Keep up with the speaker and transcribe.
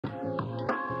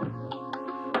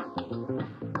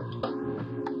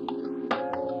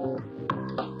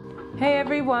Hey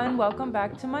everyone, welcome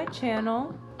back to my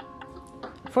channel.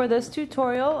 For this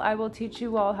tutorial, I will teach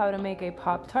you all how to make a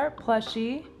Pop-Tart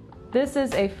plushie. This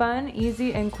is a fun,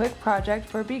 easy, and quick project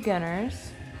for beginners.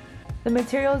 The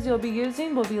materials you'll be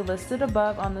using will be listed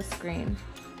above on the screen.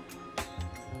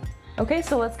 Okay,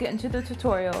 so let's get into the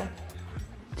tutorial.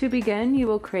 To begin, you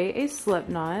will create a slip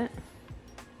knot.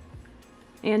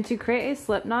 And to create a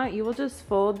slip knot, you will just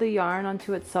fold the yarn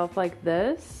onto itself like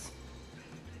this.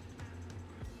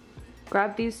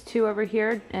 Grab these two over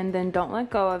here and then don't let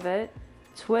go of it.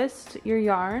 Twist your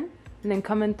yarn and then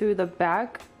come in through the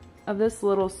back of this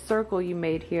little circle you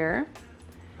made here.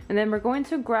 And then we're going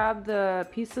to grab the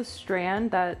piece of strand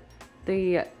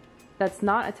that's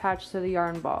not attached to the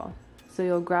yarn ball. So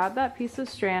you'll grab that piece of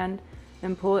strand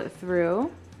and pull it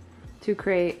through to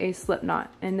create a slip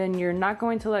knot. And then you're not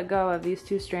going to let go of these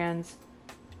two strands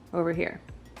over here.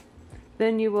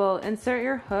 Then you will insert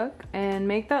your hook and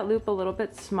make that loop a little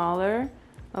bit smaller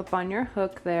up on your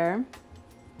hook there.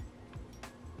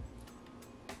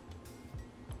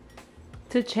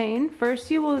 To chain,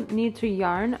 first you will need to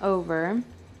yarn over.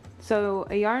 So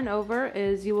a yarn over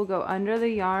is you will go under the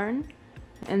yarn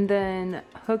and then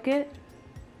hook it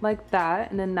like that,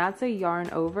 and then that's a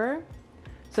yarn over.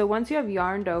 So once you have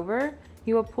yarned over,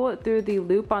 you will pull it through the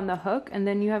loop on the hook and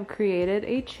then you have created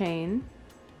a chain.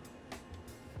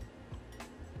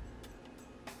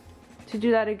 To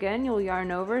do that again, you'll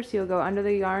yarn over, so you'll go under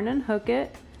the yarn and hook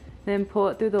it, then pull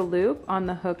it through the loop on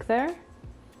the hook there.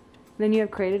 Then you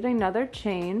have created another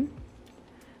chain.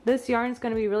 This yarn is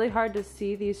going to be really hard to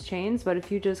see these chains, but if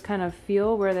you just kind of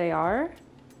feel where they are,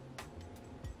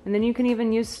 and then you can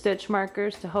even use stitch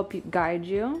markers to help you guide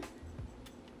you.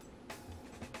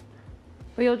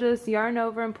 But you'll just yarn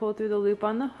over and pull through the loop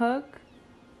on the hook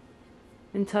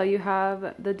until you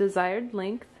have the desired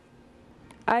length.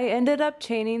 I ended up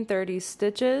chaining 30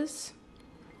 stitches.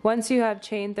 Once you have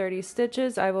chained 30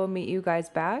 stitches, I will meet you guys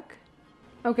back.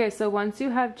 Okay, so once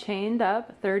you have chained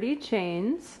up 30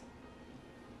 chains,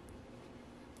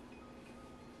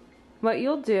 what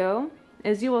you'll do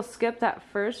is you will skip that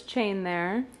first chain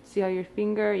there. See how your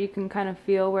finger, you can kind of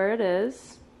feel where it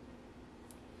is.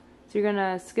 So you're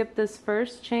gonna skip this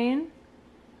first chain,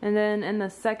 and then in the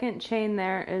second chain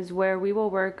there is where we will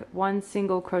work one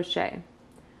single crochet.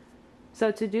 So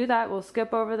to do that, we'll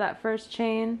skip over that first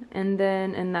chain, and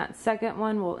then in that second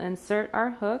one we'll insert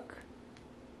our hook.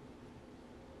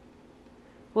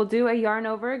 We'll do a yarn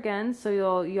over again, so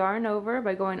you'll yarn over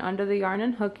by going under the yarn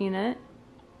and hooking it.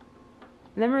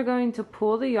 And then we're going to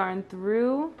pull the yarn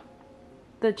through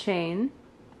the chain,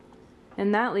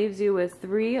 and that leaves you with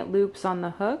 3 loops on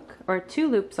the hook, or 2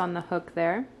 loops on the hook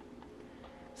there.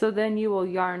 So then you will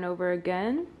yarn over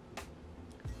again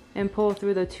and pull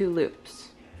through the 2 loops.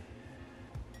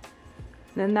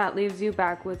 Then that leaves you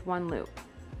back with 1 loop.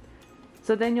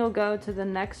 So then you'll go to the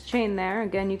next chain there.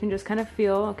 Again, you can just kind of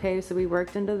feel, okay, so we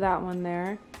worked into that one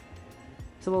there.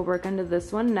 So we'll work into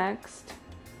this one next.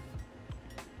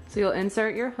 So you'll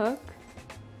insert your hook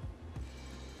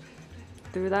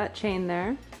through that chain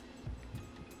there,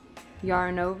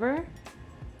 yarn over,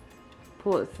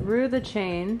 pull it through the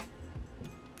chain.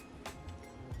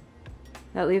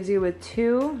 That leaves you with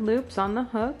 2 loops on the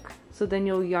hook. So then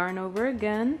you'll yarn over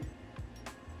again,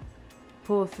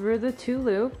 pull through the 2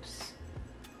 loops,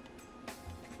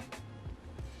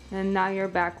 and now you're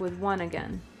back with 1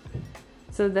 again.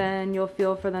 So then you'll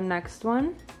feel for the next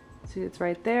one. See, it's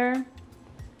right there.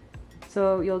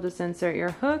 So you'll just insert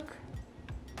your hook,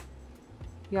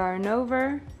 yarn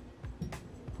over,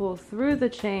 pull through the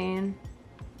chain,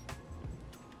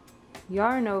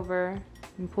 yarn over,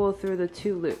 and pull through the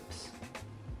 2 loops.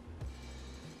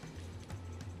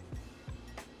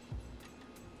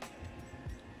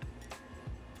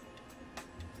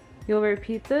 You'll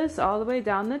repeat this all the way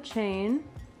down the chain.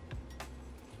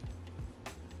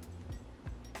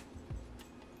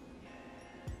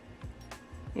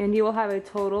 And you will have a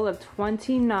total of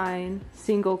 29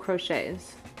 single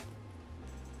crochets.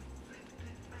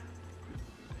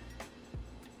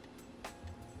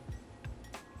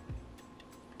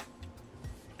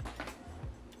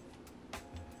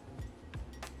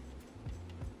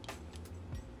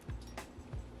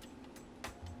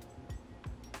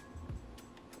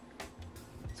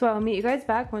 So I'll meet you guys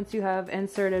back once you have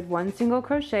inserted 1 single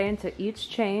crochet into each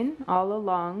chain all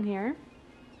along here.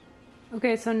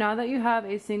 Okay, so now that you have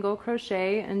a single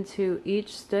crochet into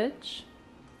each stitch,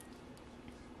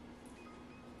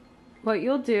 what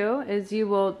you'll do is you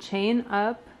will chain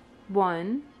up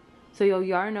 1. So you'll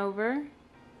yarn over,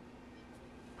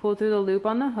 pull through the loop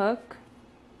on the hook,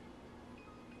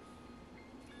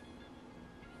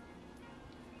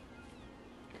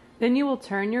 Then you will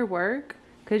turn your work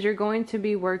because you're going to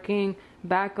be working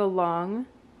back along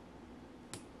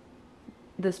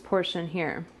this portion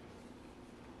here.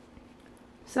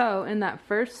 So in that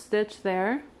first stitch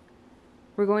there,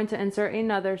 we're going to insert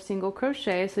another single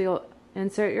crochet. So you'll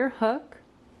insert your hook,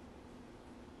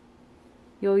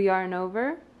 you'll yarn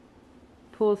over,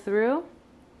 pull through.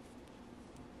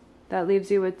 That leaves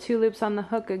you with 2 loops on the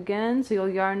hook again, so you'll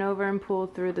yarn over and pull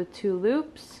through the 2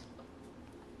 loops.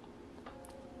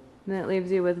 And then it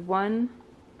leaves you with 1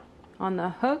 on the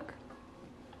hook.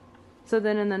 So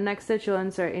then in the next stitch you'll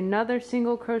insert another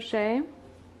single crochet.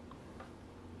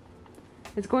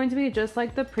 It's going to be just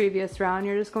like the previous round.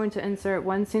 You're just going to insert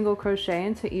 1 single crochet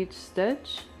into each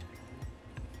stitch.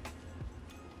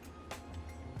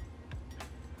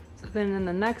 So then in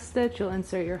the next stitch you'll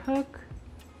insert your hook,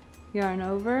 yarn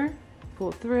over,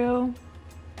 pull through,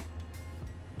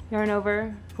 yarn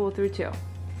over, pull through 2.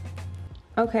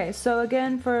 Okay, so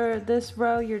again for this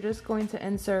row you're just going to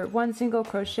insert 1 single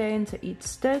crochet into each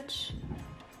stitch.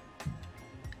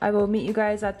 I will meet you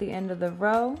guys at the end of the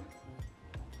row.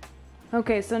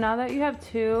 Okay, so now that you have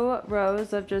 2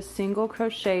 rows of just single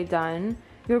crochet done,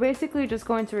 you're basically just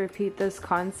going to repeat this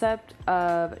concept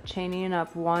of chaining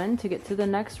up 1 to get to the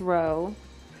next row,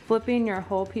 flipping your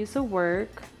whole piece of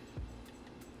work,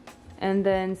 and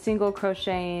then single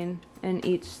crocheting in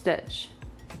each stitch.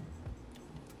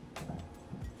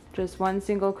 Just 1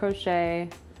 single crochet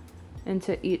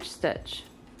into each stitch.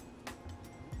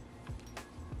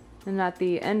 And at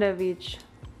the end of each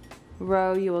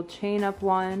row you will chain up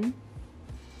 1,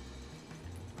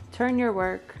 turn your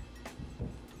work,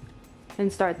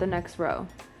 and start the next row.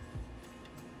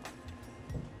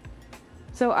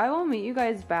 So I will meet you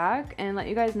guys back and let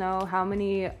you guys know how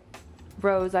many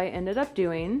rows I ended up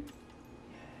doing.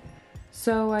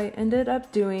 So I ended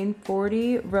up doing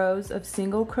 40 rows of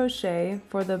single crochet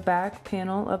for the back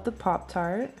panel of the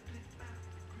Pop-Tart.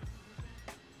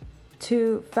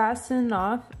 To fasten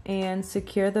off and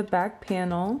secure the back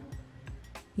panel,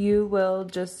 you will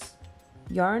just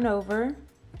yarn over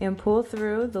and pull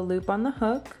through the loop on the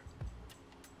hook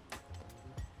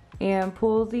and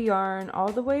pull the yarn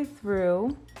all the way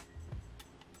through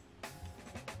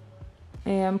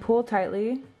and pull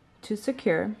tightly to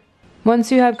secure.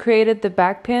 Once you have created the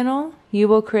back panel, you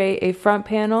will create a front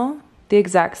panel the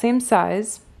exact same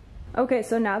size. Okay,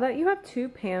 so now that you have 2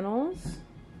 panels,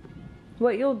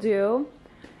 what you'll do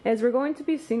is we're going to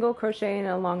be single crocheting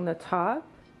along the top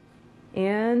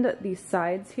and the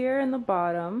sides here in the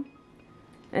bottom.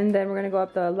 And then we're going to go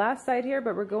up the last side here,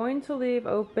 but we're going to leave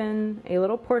open a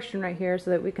little portion right here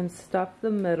so that we can stuff the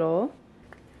middle.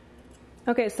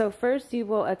 Okay, so first you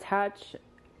will attach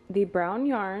the brown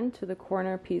yarn to the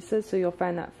corner pieces. So you'll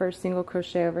find that first single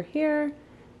crochet over here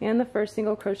and the first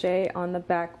single crochet on the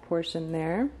back portion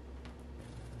there.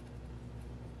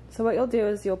 So what you'll do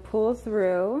is you'll pull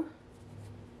through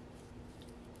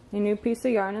a new piece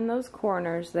of yarn in those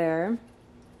corners there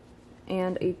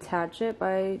and attach it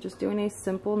by just doing a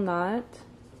simple knot.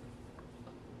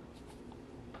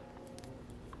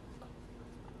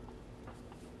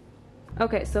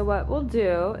 Okay, so what we'll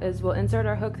do is we'll insert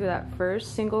our hook through that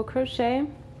first single crochet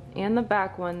and the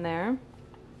back one there.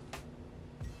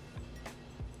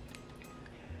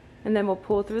 And then we'll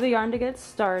pull through the yarn to get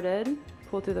started,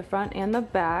 pull through the front and the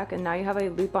back, and now you have a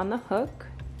loop on the hook.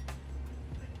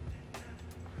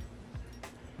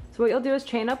 So what you'll do is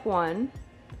chain up 1,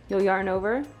 you'll yarn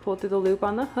over, pull through the loop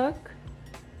on the hook.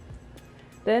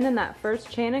 Then in that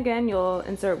first chain again, you'll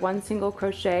insert 1 single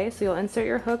crochet. So you'll insert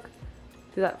your hook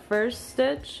through that first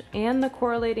stitch and the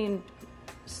correlating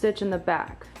stitch in the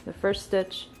back. The first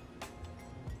stitch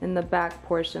in the back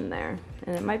portion there.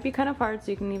 And it might be kind of hard,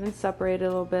 so you can even separate it a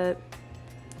little bit.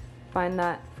 Find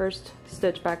that first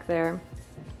stitch back there.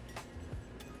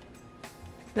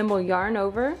 Then we'll yarn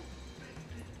over.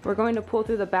 We're going to pull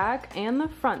through the back and the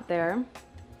front there.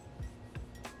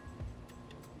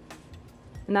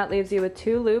 And that leaves you with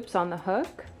 2 loops on the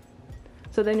hook.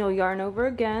 So then you'll yarn over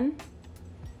again,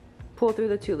 pull through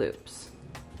the 2 loops.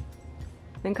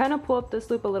 Then kind of pull up this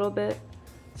loop a little bit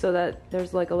so that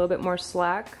there's like a little bit more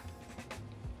slack.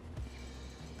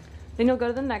 Then you'll go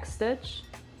to the next stitch,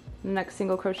 the next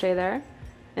single crochet there.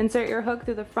 Insert your hook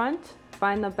through the front,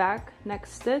 find the back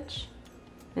next stitch,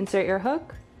 insert your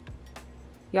hook,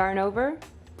 yarn over,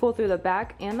 pull through the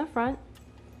back and the front.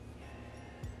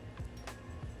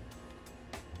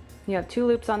 You have 2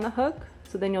 loops on the hook,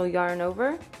 so then you'll yarn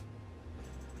over,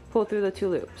 pull through the 2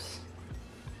 loops.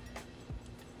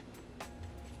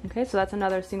 Okay, so that's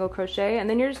another single crochet, and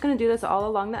then you're just going to do this all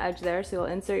along the edge there. So you'll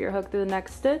insert your hook through the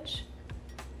next stitch,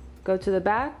 go to the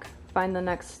back, find the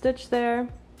next stitch there,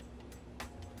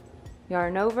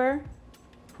 yarn over,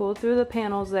 pull through the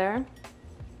panels there,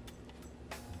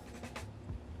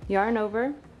 yarn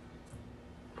over,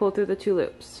 pull through the 2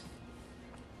 loops.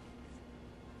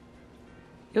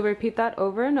 You'll repeat that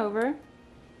over and over.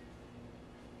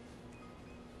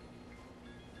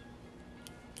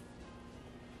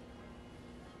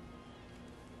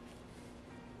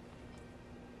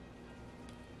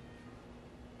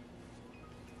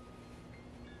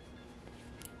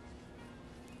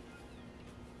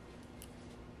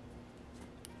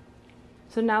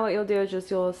 So now what you'll do is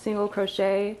you'll single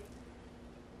crochet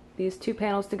these 2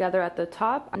 panels together at the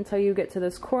top until you get to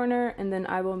this corner, and then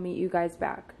I will meet you guys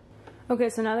back. Okay,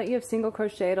 so now that you have single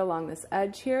crocheted along this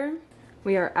edge here,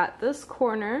 we are at this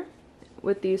corner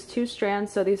with these 2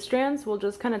 strands. So these strands will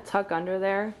just kind of tuck under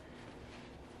there,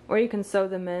 or you can sew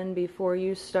them in before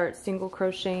you start single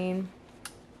crocheting.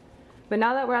 But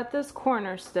now that we're at this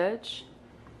corner stitch,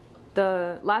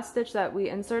 the last stitch that we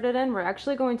inserted in, we're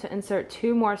actually going to insert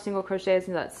 2 more single crochets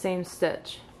in that same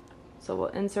stitch. So we'll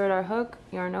insert our hook,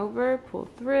 yarn over, pull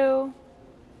through,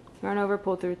 yarn over,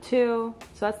 pull through 2.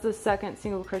 So that's the second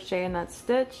single crochet in that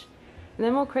stitch. And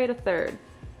then we'll create a 3rd.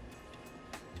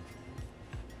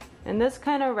 And this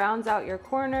kind of rounds out your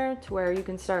corner to where you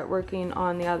can start working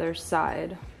on the other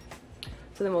side.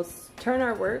 So then we'll turn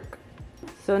our work.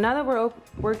 So now that we're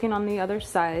working on the other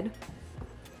side,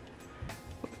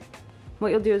 what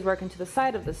you'll do is work into the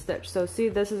side of the stitch. So see,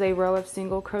 this is a row of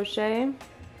single crochet,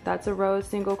 that's a row of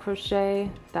single crochet,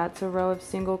 that's a row of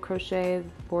single crochet,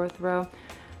 4th row.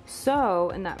 So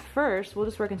in that first, we'll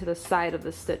just work into the side of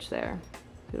the stitch there.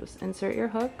 You'll just insert your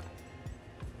hook,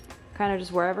 kind of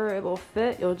just wherever it will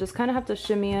fit. You'll just kind of have to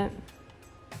shimmy it.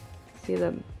 See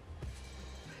the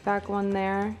back one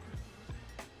there?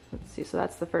 Let's see, so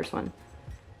that's the first one.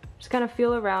 Just kind of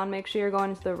feel around, make sure you're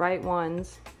going to the right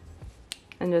ones,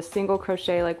 and just single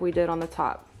crochet like we did on the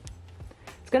top.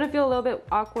 It's gonna feel a little bit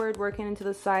awkward working into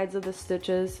the sides of the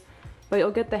stitches, but you'll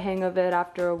get the hang of it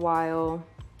after a while.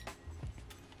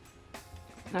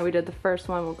 Now we did the first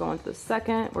one, we'll go into the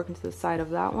second, work into the side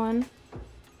of that one.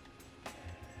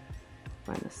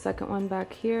 Find the second one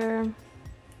back here.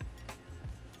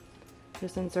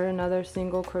 Just insert another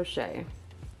single crochet.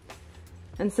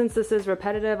 And since this is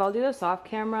repetitive, I'll do this off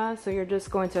camera, so you're just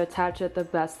going to attach it the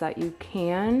best that you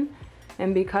can.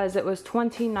 And because it was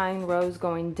 29 rows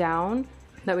going down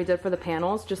that we did for the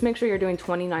panels, just make sure you're doing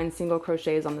 29 single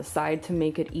crochets on the side to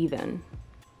make it even.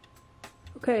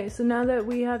 Okay, so now that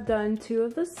we have done 2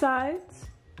 of the sides,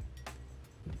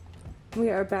 we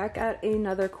are back at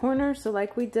another corner. So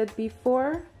like we did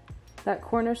before, that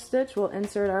corner stitch, we'll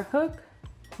insert our hook,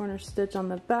 corner stitch on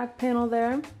the back panel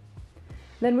there.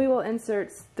 Then we will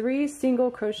insert 3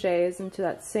 single crochets into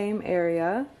that same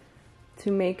area to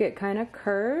make it kind of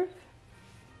curve.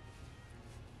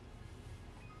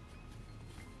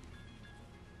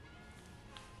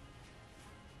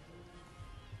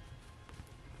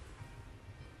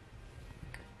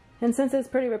 And since it's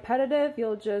pretty repetitive,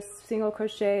 you'll just single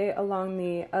crochet along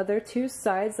the other 2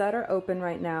 sides that are open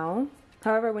right now.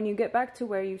 However, when you get back to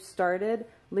where you started,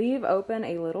 leave open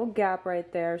a little gap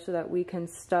right there so that we can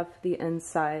stuff the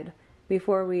inside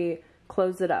before we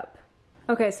close it up.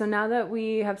 Okay, so now that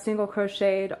we have single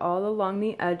crocheted all along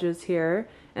the edges here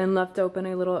and left open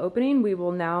a little opening, we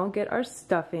will now get our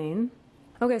stuffing.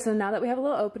 Okay, so now that we have a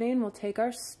little opening, we'll take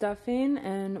our stuffing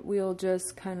and we'll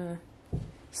just kind of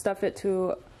stuff it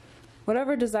to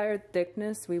whatever desired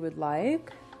thickness we would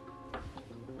like.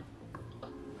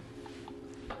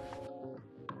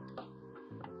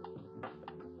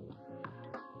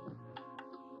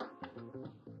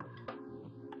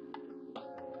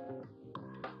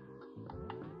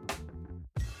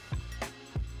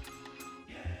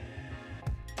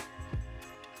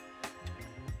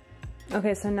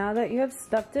 Okay, so now that you have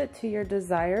stuffed it to your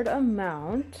desired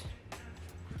amount,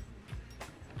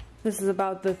 this is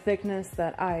about the thickness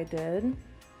that I did.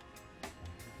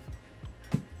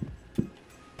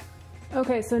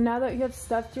 Okay, so now that you have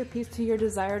stuffed your piece to your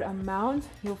desired amount,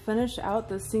 you'll finish out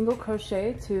the single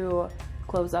crochet to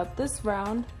close up this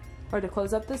round, or to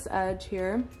close up this edge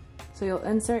here. So you'll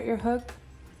insert your hook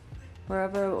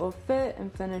wherever it will fit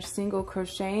and finish single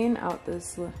crocheting out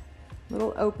this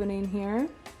little opening here.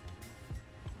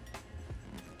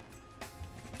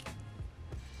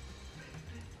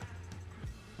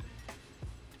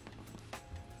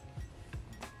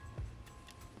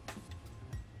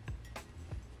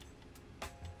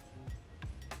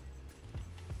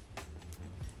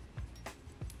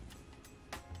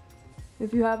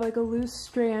 If you have like a loose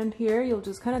strand here, you'll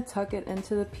just kind of tuck it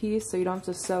into the piece so you don't have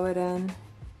to sew it in.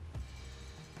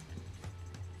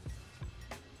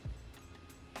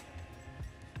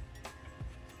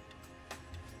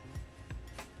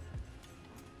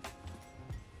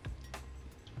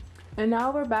 And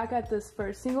now we're back at this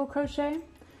first single crochet.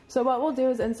 So what we'll do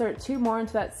is insert 2 more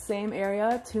into that same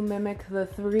area to mimic the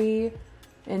 3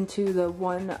 into the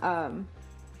 1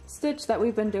 stitch that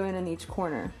we've been doing in each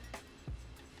corner.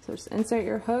 So just insert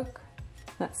your hook,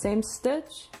 that same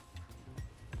stitch,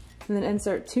 and then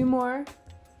insert 2 more.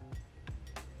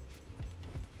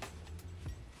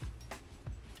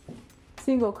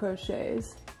 Single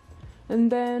crochets.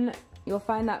 And then you'll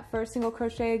find that first single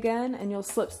crochet again and you'll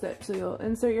slip stitch. So you'll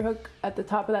insert your hook at the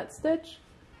top of that stitch,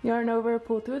 yarn over,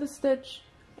 pull through the stitch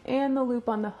and the loop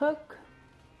on the hook.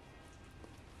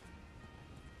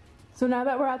 So now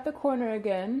that we're at the corner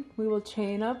again, we will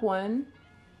chain up 1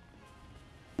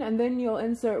 and then you'll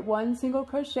insert 1 single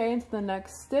crochet into the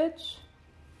next stitch.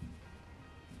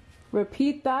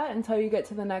 Repeat that until you get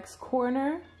to the next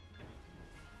corner.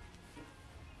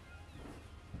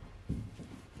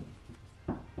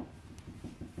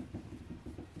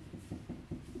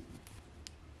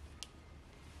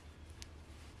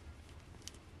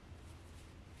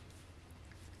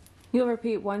 You'll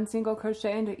repeat 1 single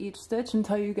crochet into each stitch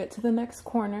until you get to the next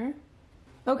corner.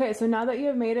 Okay, so now that you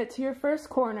have made it to your first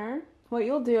corner, what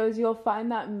you'll do is you'll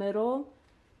find that middle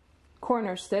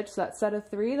corner stitch, that set of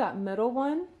 3, that middle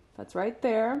one, that's right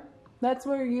there. That's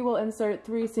where you will insert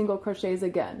 3 single crochets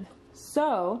again.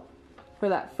 So, for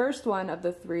that first one of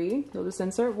the 3, you'll just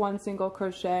insert 1 single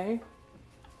crochet.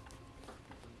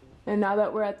 And now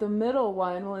that we're at the middle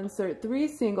one, we'll insert 3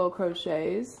 single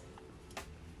crochets.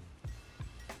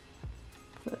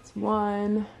 That's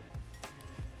 1,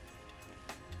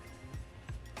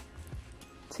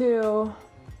 2,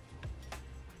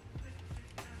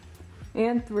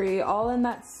 and 3, all in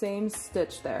that same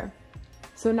stitch there.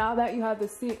 So now that you have the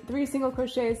 3 single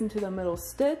crochets into the middle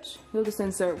stitch, you'll just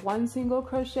insert 1 single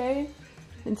crochet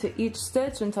into each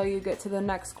stitch until you get to the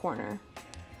next corner.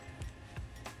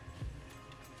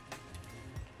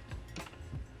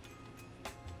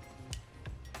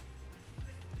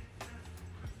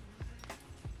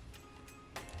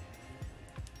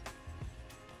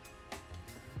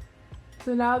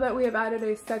 So now that we have added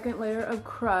a second layer of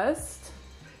crust,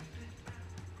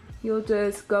 you'll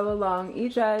just go along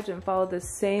each edge and follow the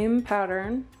same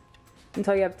pattern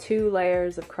until you have 2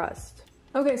 layers of crust.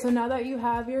 Okay, so now that you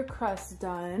have your crust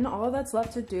done, all that's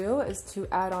left to do is to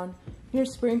add on your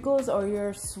sprinkles or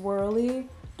your swirly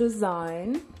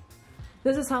design.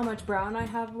 This is how much brown I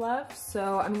have left,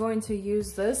 so I'm going to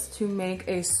use this to make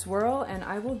a swirl, and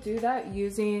I will do that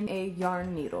using a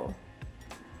yarn needle.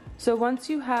 So once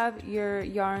you have your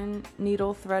yarn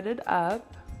needle threaded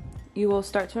up, you will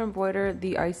start to embroider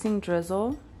the icing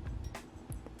drizzle.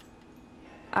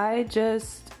 I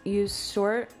just used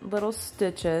short little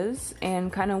stitches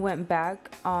and kind of went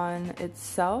back on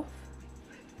itself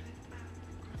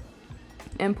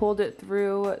and pulled it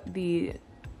through the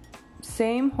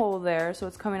same hole there, so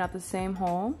it's coming out the same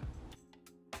hole.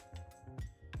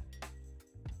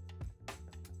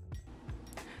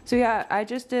 So yeah, I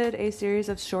just did a series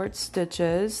of short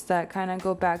stitches that kind of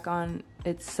go back on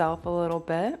itself a little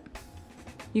bit.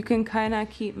 You can kind of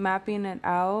keep mapping it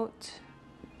out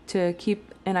to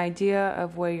keep an idea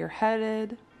of where you're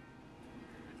headed.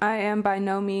 I am by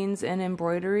no means an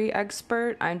embroidery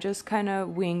expert, I just kind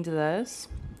of winged this.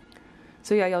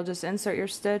 So yeah, you'll just insert your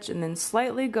stitch and then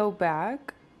slightly go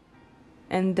back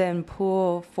and then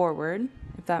pull forward,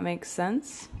 if that makes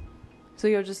sense. So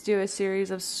you'll just do a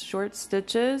series of short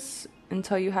stitches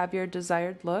until you have your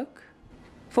desired look.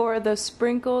 For the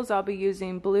sprinkles, I'll be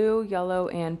using blue, yellow,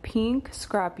 and pink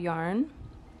scrap yarn.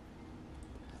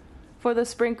 For the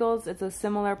sprinkles, it's a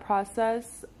similar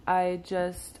process. I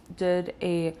just did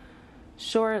a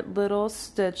short little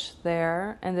stitch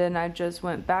there, and then I just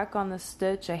went back on the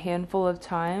stitch a handful of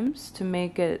times to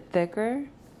make it thicker,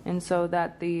 and so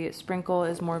that the sprinkle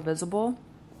is more visible.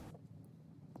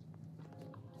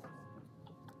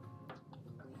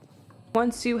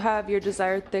 Once you have your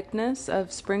desired thickness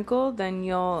of sprinkle, then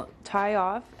you'll tie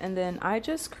off, and then I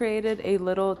just created a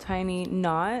little tiny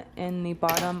knot in the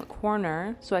bottom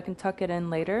corner so I can tuck it in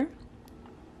later.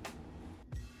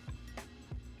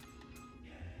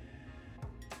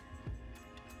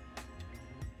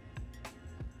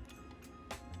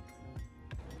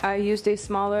 I used a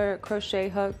smaller crochet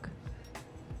hook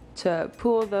to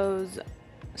pull those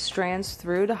strands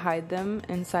through to hide them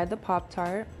inside the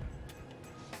Pop-Tart.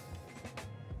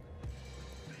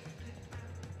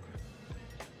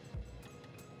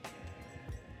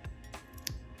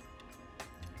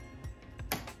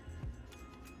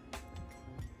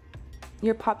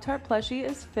 Your Pop-Tart plushie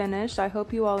is finished. I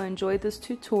hope you all enjoyed this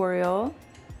tutorial,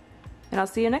 and I'll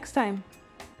see you next time.